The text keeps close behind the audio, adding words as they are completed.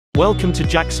Welcome to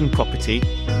Jackson Property.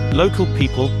 Local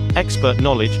people, expert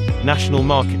knowledge, national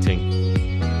marketing.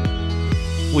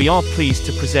 We are pleased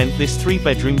to present this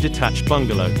 3-bedroom detached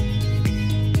bungalow.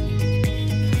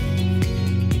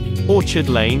 Orchard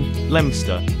Lane,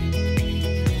 Leominster.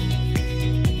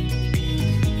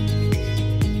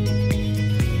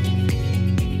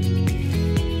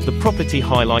 The property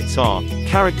highlights are: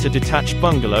 character detached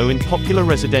bungalow in popular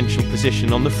residential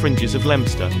position on the fringes of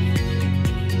Leominster.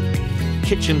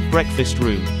 Kitchen, breakfast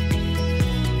room.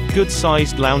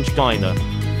 Good-sized lounge diner.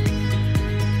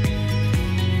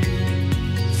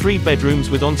 3 bedrooms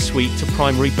with ensuite to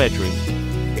primary bedroom.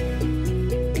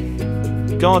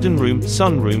 Garden room,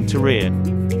 sunroom to rear.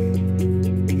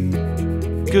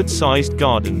 Good-sized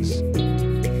gardens.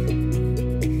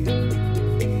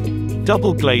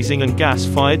 Double glazing and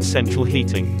gas-fired central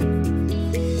heating.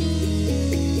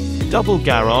 Double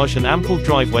garage and ample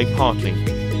driveway parking.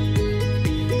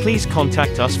 Please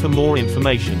contact us for more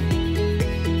information.